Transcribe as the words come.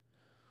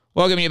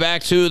Welcome you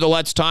back to the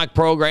Let's Talk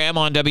program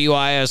on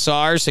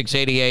WISR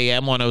 680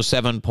 AM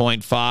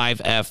 107.5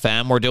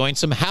 FM. We're doing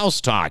some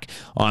house talk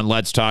on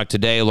Let's Talk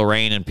today.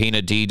 Lorraine and Pine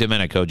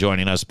DiDomenico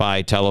joining us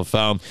by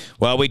telephone.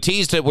 Well, we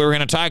teased it. We were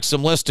going to talk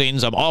some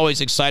listings. I'm always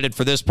excited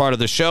for this part of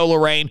the show,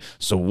 Lorraine.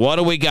 So what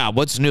do we got?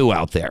 What's new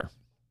out there?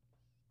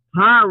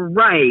 All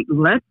right.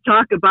 Let's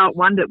talk about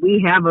one that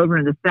we have over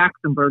in the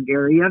Saxonburg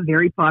area,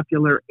 very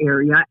popular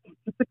area.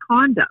 It's a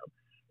condo.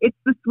 It's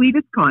the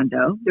sweetest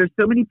condo. There's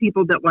so many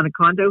people that want a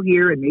condo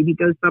here and maybe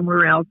go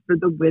somewhere else for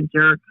the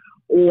winter,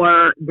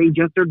 or they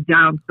just are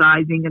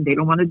downsizing and they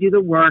don't want to do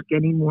the work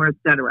anymore,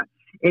 etc.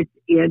 It's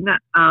in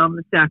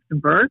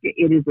Saxonburg.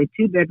 It is a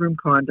 2-bedroom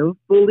condo,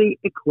 fully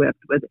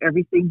equipped with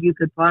everything you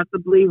could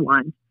possibly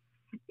want.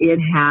 It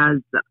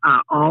has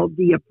all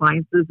the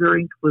appliances are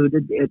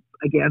included. It's,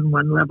 again,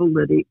 one-level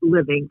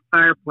living,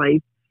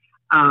 fireplace.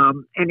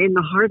 And in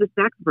the heart of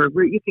Saxonburg,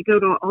 where you could go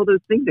to all those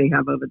things they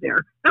have over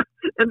there.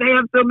 And they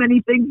have so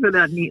many things for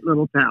that neat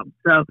little town.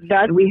 So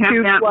that's we have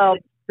 212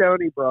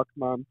 Stony Brook,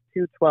 Mom.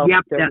 212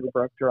 Stony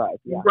Brook Drive.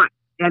 Yeah. Right.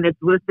 And it's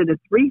listed at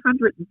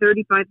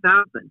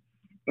 $335,000.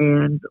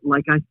 And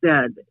like I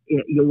said,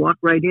 you walk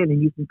right in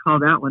and you can call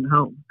that one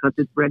home because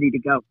it's ready to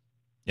go.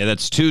 Yeah,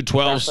 that's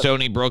 212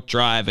 Stony Brook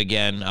Drive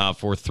again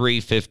for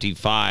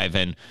 $355,000.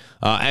 And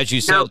as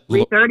you said, no,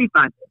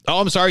 $335,000. Oh,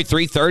 I'm sorry,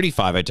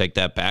 $335,000. I take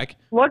that back.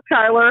 Look,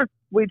 Tyler,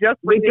 we just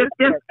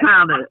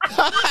discounted.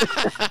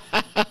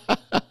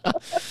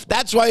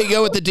 That's why you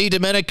go with the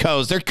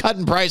DiDomenicos. They're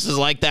cutting prices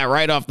like that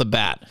right off the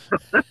bat.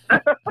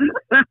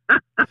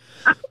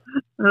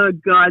 Oh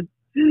God,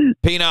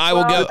 Pina, I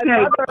will go.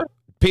 Okay.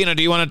 Pina,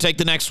 do you want to take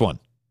the next one?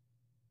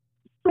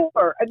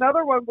 Sure.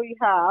 Another one we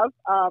have,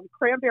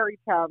 Cranberry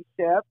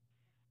Township,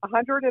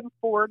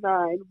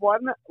 104.9,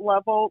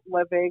 one-level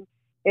living.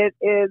 It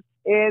is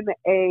in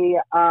a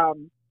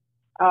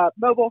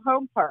mobile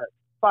home park,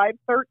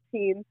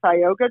 513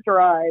 Tioga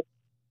Drive,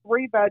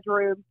 3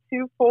 bedrooms,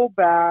 2 full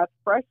baths,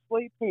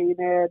 freshly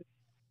painted.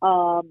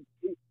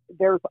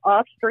 There's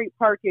off-street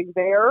parking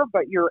there,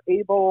 but you're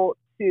able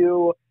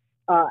to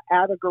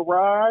add a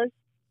garage.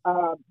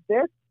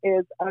 This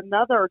is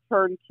another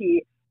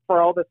turnkey for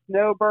all the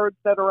snowbirds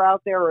that are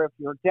out there. If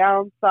you're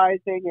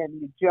downsizing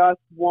and you just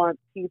want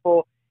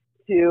people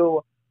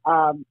to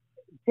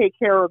take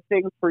care of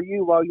things for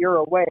you while you're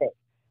away,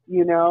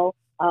 you know.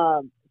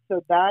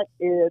 So that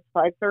is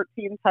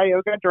 513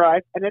 Tioga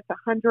Drive, and it's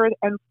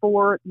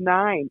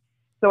 104.9.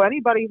 So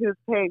anybody who's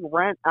paying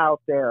rent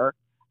out there,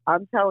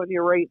 I'm telling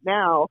you right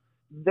now,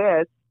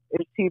 this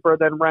is cheaper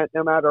than rent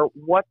no matter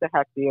what the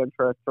heck the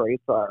interest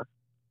rates are.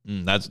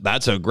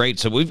 That's a great.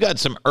 So we've got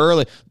some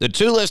early. The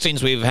 2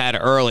 listings we've had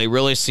early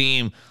really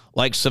seem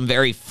like some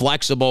very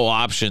flexible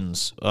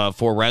options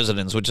for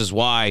residents, which is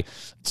why,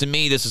 to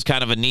me, this is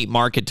kind of a neat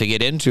market to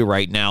get into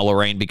right now,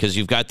 Lorraine, because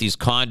you've got these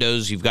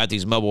condos, you've got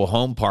these mobile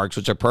home parks,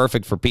 which are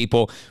perfect for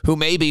people who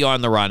may be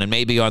on the run and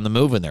may be on the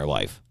move in their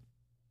life.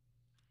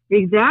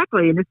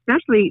 Exactly. And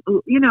especially,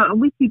 you know,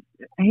 and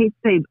I hate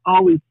to say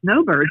always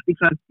snowbirds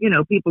because, you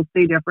know, people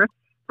stay there for,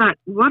 but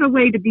what a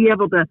way to be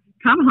able to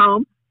come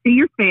home, see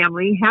your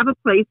family, have a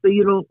place so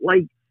you don't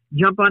like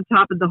jump on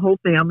top of the whole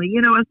family. You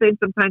know, I'm saying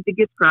sometimes it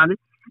gets crowded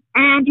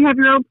and you have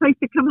your own place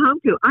to come home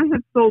to. I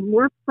have sold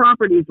more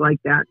properties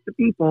like that to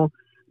people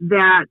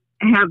that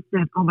have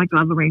said, oh my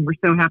God, Lorraine, we're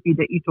so happy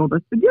that you told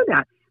us to do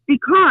that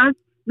because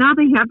now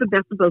they have the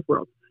best of both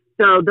worlds.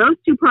 So those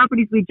 2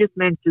 properties we just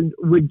mentioned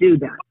would do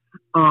that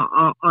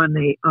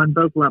on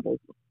both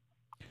levels.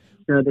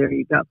 So there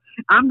you go.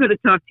 I'm going to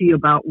talk to you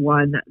about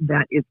one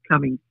that is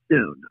coming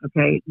soon.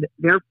 Okay.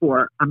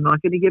 Therefore, I'm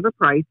not going to give a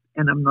price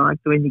and I'm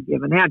not going to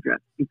give an address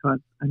because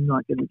I'm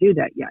not going to do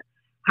that yet.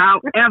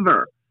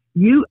 However,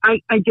 we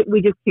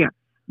just can't.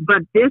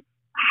 But this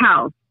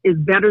house is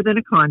better than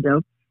a condo.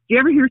 Do you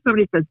ever hear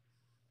somebody says,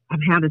 I've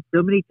had it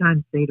so many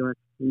times say to us,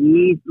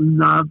 we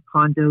love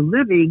condo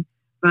living,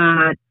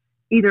 but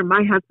either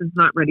my husband's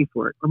not ready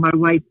for it or my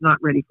wife's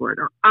not ready for it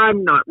or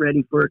I'm not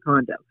ready for a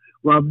condo.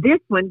 Well, this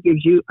one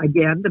gives you,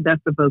 again, the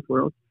best of both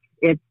worlds.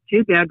 It's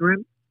 2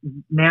 bedrooms,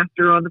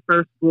 master on the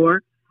first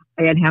floor,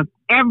 and has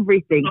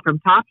everything from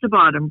top to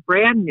bottom,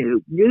 brand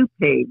new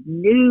paved,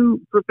 new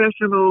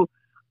professional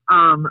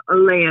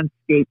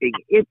landscaping.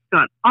 It's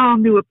got all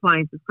new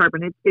appliances,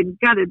 carpet. It's been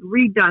gutted,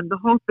 redone, the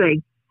whole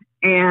thing.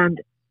 And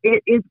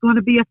it is going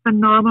to be a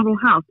phenomenal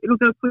house. It'll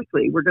go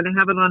quickly. We're going to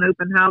have it on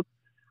open house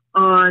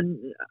on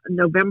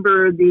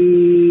November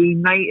the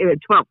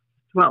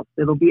 12th.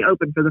 It'll be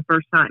open for the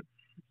first time.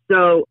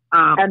 So,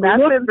 and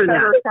that's in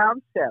Center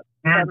Township.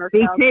 And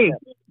CT.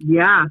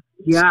 Yeah.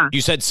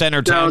 You said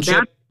Center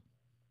Township?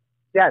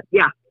 Yes.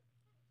 Yeah.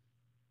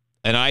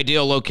 An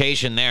ideal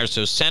location there.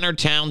 So Center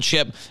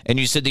Township, and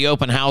you said the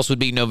open house would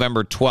be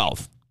November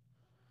 12th.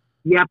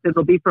 Yep,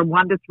 it'll be from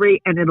 1 to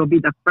 3, and it'll be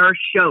the first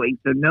showing.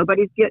 So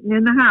nobody's getting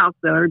in the house,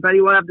 so everybody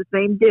will have the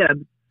same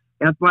dibs.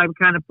 That's why I'm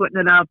kind of putting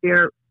it out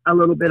there a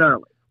little bit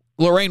early.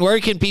 Lorraine, where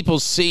can people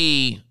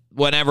see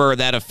whenever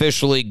that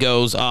officially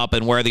goes up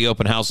and where the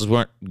open houses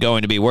weren't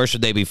going to be? Where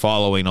should they be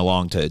following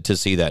along to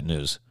see that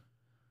news?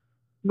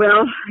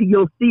 Well,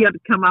 you'll see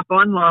it come up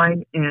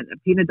online, and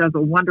Pina does a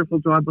wonderful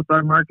job with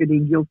our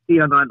marketing. You'll see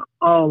it on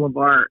all of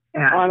our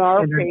ads. On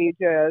our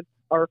pages,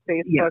 our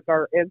Facebook,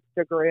 our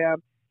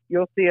Instagram.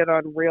 You'll see it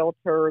on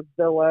Realtor,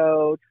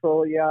 Zillow,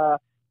 Trulia,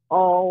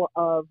 all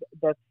of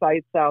the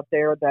sites out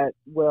there that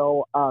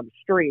will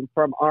stream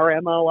from our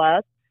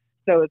MLS.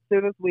 So as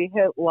soon as we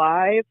hit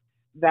live,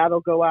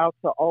 that'll go out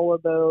to all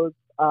of those,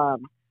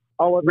 all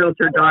of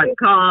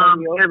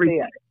Realtor.com,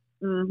 everything.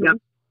 Mm-hmm. Yep.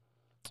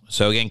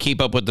 So again,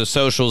 keep up with the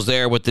socials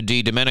there with the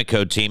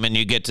DiDomenico team, and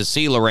you get to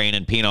see Lorraine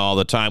and Pina all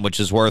the time, which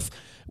is worth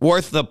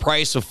the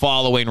price of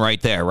following right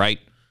there, right?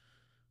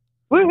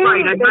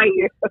 Right. I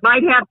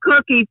might have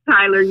cookies,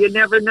 Tyler. You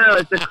never know.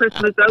 It's a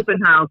Christmas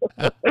open house.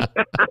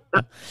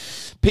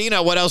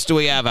 Pina, what else do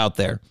we have out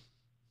there?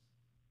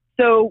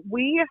 So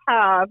we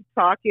have,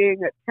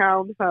 talking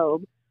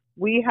townhome,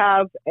 we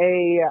have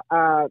a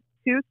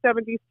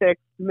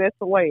 276 Smith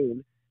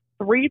Lane,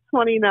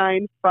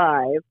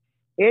 329.5.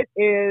 It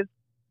is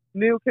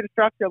new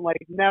construction,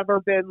 like never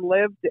been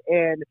lived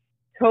in,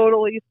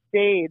 totally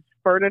staged.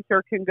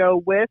 Furniture can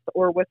go with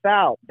or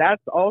without.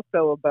 That's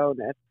also a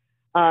bonus.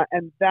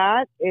 And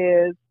that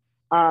is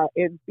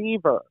in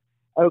Beaver.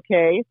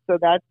 Okay, so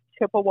that's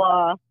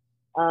Chippewa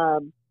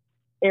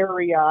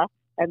area,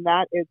 and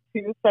that is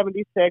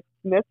 276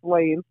 Smith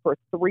Lane for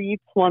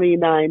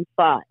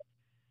 $329.5.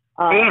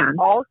 And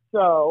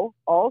also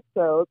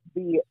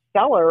the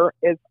seller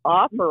is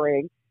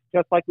offering,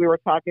 just like we were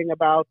talking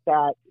about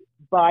that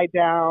buy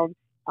down,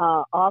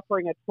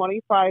 offering a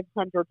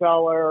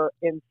 $2,500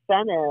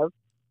 incentive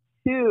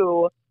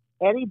to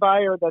any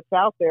buyer that's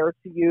out there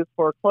to use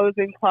for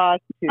closing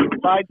costs, to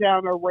buy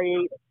down a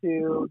rate,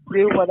 to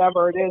do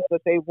whatever it is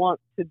that they want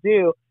to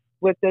do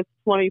with this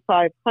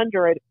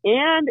 $2,500,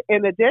 and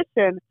in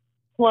addition,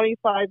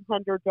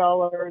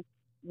 $2,500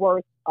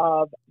 worth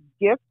of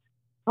gift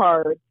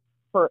cards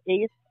for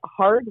Ace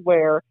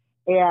Hardware,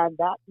 and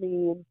that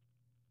means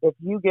if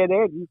you get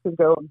in, you can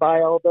go and buy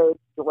all those,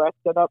 dress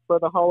it up for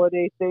the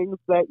holiday things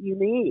that you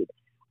need.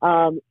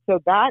 So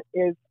that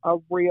is a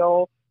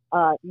real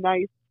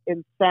nice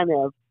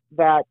incentive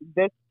that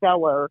this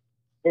seller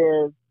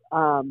is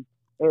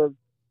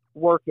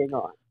working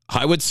on.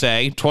 I would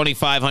say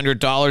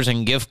 $2,500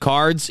 in gift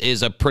cards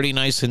is a pretty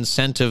nice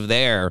incentive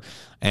there.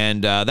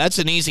 And that's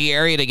an easy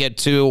area to get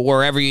to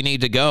wherever you need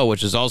to go,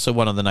 which is also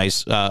one of the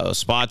nice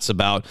spots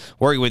about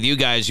working with you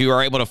guys. You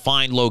are able to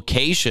find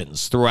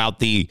locations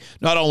throughout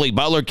not only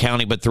Butler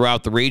County, but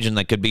throughout the region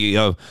that could be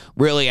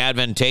really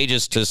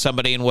advantageous to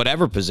somebody in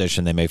whatever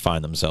position they may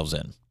find themselves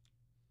in.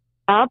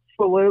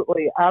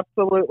 Absolutely. And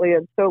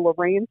so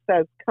Lorraine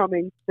says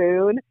coming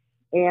soon.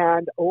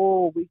 And,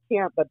 we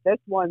can't, but this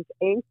one's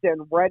inked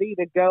and ready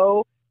to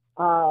go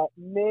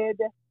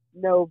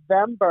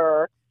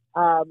mid-November.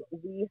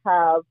 We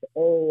have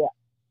a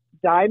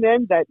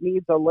diamond that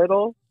needs a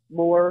little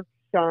more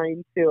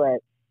shine to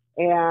it.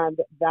 And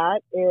that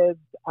is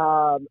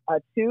a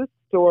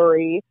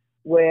 2-story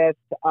with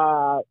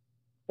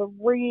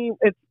three,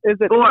 is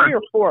it 3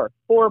 or 4?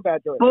 4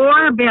 bedrooms.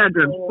 4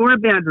 bedrooms. 4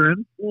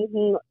 bedrooms.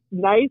 Mm-hmm.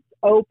 Nice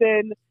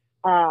open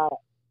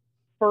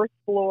first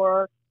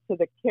floor to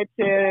the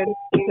kitchen,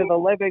 to the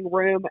living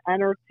room,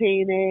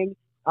 entertaining,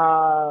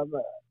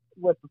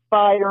 with the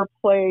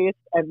fireplace.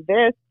 And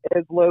this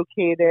is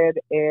located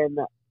in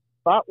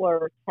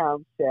Butler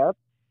Township.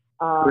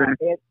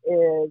 It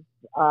is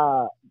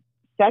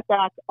set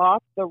back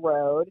off the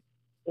road,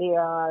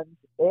 and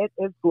it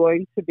is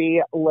going to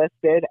be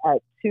listed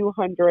at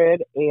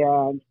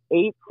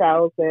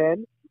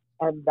 $208,000,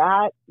 and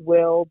that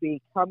will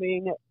be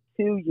coming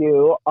to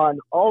you on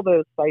all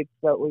those sites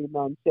that we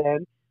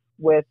mentioned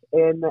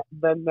within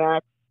the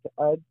next,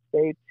 I'd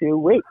say, 2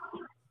 weeks.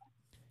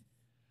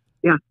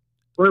 Yeah,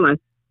 or less,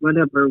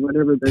 whatever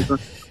they go.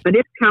 But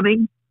it's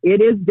coming. It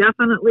is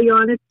definitely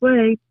on its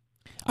way.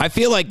 I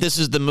feel like this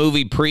is the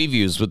movie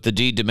previews with the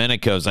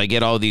DiDomenicos. I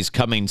get all these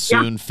coming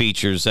soon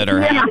features that are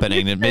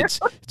happening.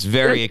 It's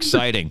very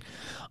exciting.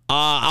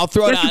 I'll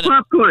throw it out. Get your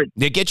popcorn.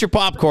 Get your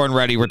popcorn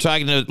ready. We're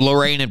talking to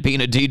Lorraine and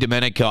Pina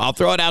DiDomenico. I'll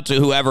throw it out to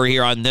whoever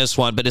here on this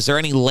one, but is there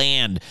any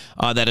land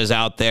that is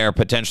out there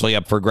potentially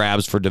up for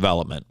grabs for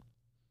development?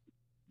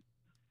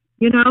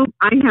 You know,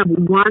 I have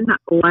one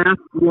last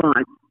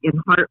lot in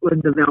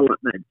Heartland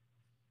Development,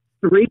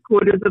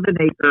 3/4 of an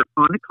acre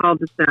on a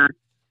cul-de-sac.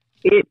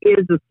 It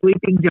is a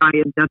sleeping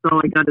giant. That's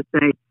all I got to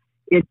say.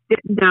 It's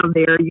sitting down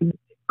there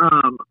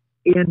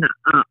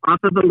off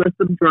of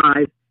Alyssum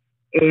Drive,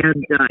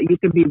 and you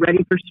can be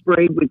ready for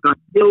spring. We've got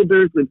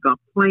builders, we've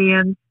got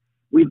plans,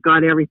 we've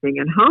got everything.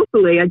 And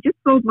hopefully, I just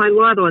sold my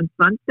lot on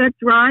Sunset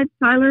Drive,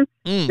 Tyler.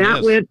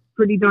 That went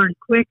pretty darn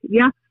quick.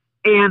 Yeah.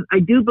 And I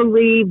do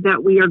believe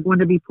that we are going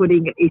to be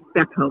putting a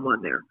spec home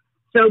on there.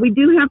 So we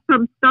do have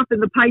some stuff in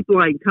the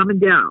pipeline coming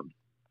down.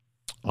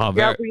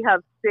 Yeah, we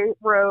have State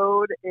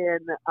Road in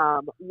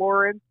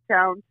Lawrence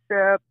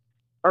Township,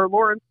 or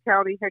Lawrence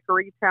County,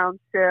 Hickory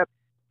Township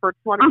for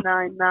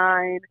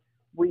 $29,900.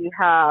 We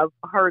have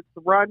Hearts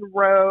Run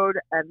Road,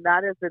 and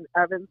that is in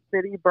Evans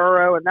City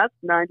Borough, and that's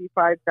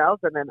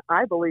 $95,000. And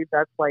I believe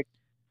that's like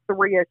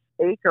 3-ish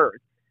acres.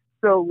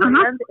 So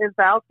land is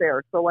out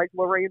there. So like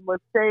Lorraine was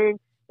saying,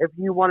 if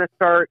you want to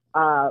start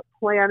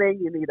planning,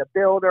 you need a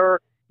builder,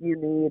 you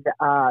need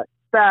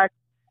specs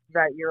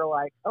that you're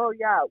like, oh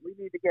yeah, we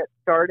need to get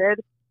started.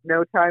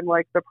 No time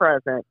like the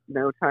present.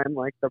 No time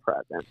like the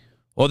present.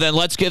 Well, then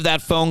let's give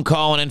that phone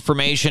call and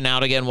information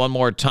out again one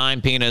more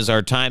time, Pina, as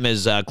our time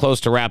is close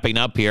to wrapping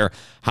up here.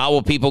 How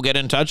will people get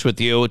in touch with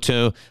you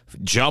to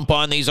jump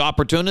on these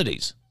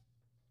opportunities?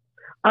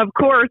 Of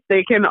course,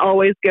 they can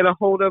always get a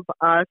hold of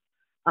us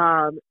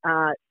at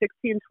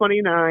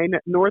 1629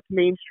 North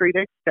Main Street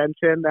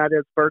Extension. That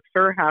is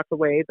Berkshire,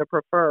 Hathaway, the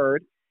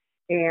preferred.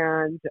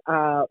 And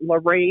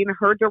Lorraine,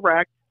 her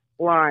direct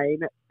line,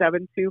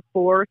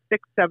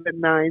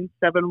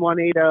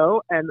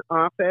 724-679-7180, and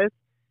office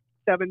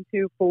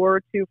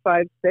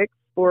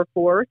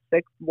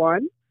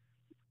 724-256-4461.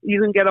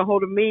 You can get a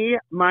hold of me,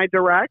 my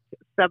direct,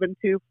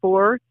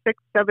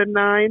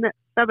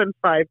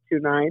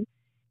 724-679-7529,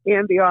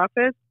 and the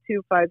office,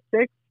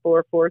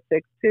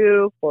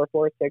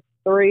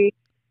 256-446-4463.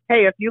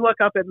 Hey, if you look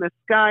up in the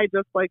sky,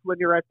 just like when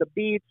you're at the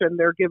beach and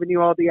they're giving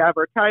you all the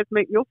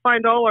advertisement, you'll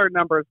find all our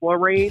numbers.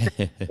 Lorraine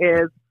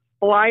is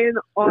flying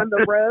on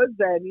the roads,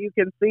 and you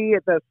can see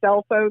the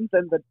cell phones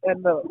and the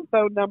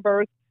phone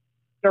numbers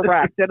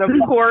direct. And of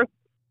course,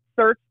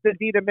 search the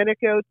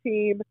DiDomenico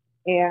team,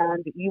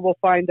 and you will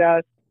find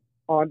us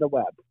on the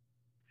web.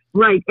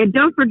 Right. And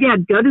don't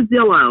forget, go to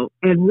Zillow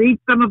and read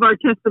some of our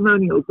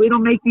testimonials. We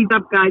don't make these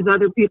up, guys.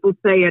 Other people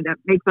say it. It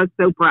makes us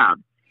so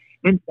proud.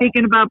 And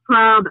speaking about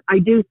proud, I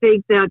do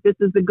think that this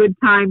is a good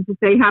time to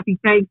say happy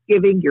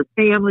Thanksgiving, your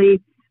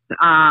family,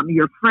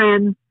 your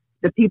friends,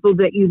 the people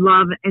that you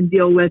love and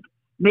deal with.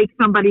 Make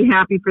somebody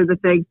happy for the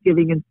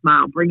Thanksgiving and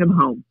smile. Bring them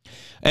home.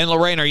 And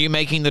Lorraine, are you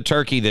making the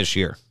turkey this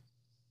year?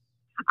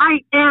 I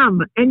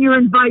am, and you're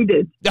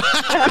invited.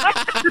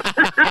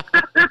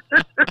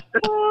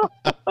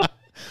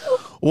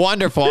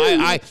 Wonderful.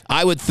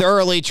 I would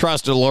thoroughly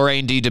trust a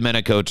Lorraine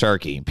DiDomenico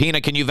turkey. Pina,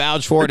 can you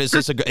vouch for it? Is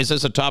this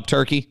a top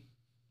turkey?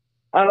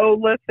 Oh,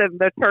 listen,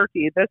 the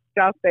turkey, the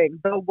stuffing,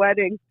 the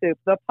wedding soup,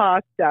 the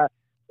pasta.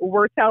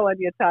 We're telling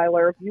you,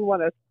 Tyler, if you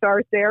want to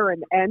start there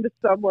and end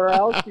somewhere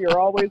else, you're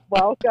always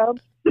welcome.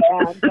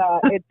 And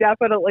it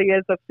definitely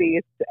is a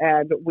feast,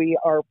 and we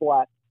are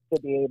blessed to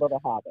be able to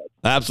have it.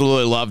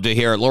 Absolutely love to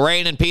hear it.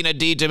 Lorraine and Pina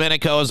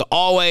DiDomenico, as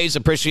always,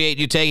 appreciate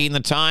you taking the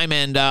time,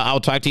 and I'll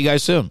talk to you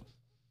guys soon.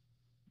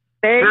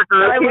 Thanks,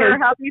 Tyler.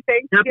 Happy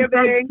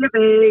Thanksgiving.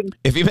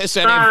 If you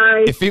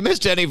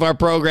missed any of our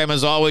program,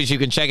 as always, you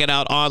can check it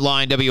out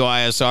online,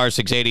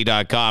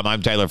 WISR680.com.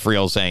 I'm Tyler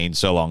Friel saying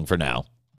so long for now.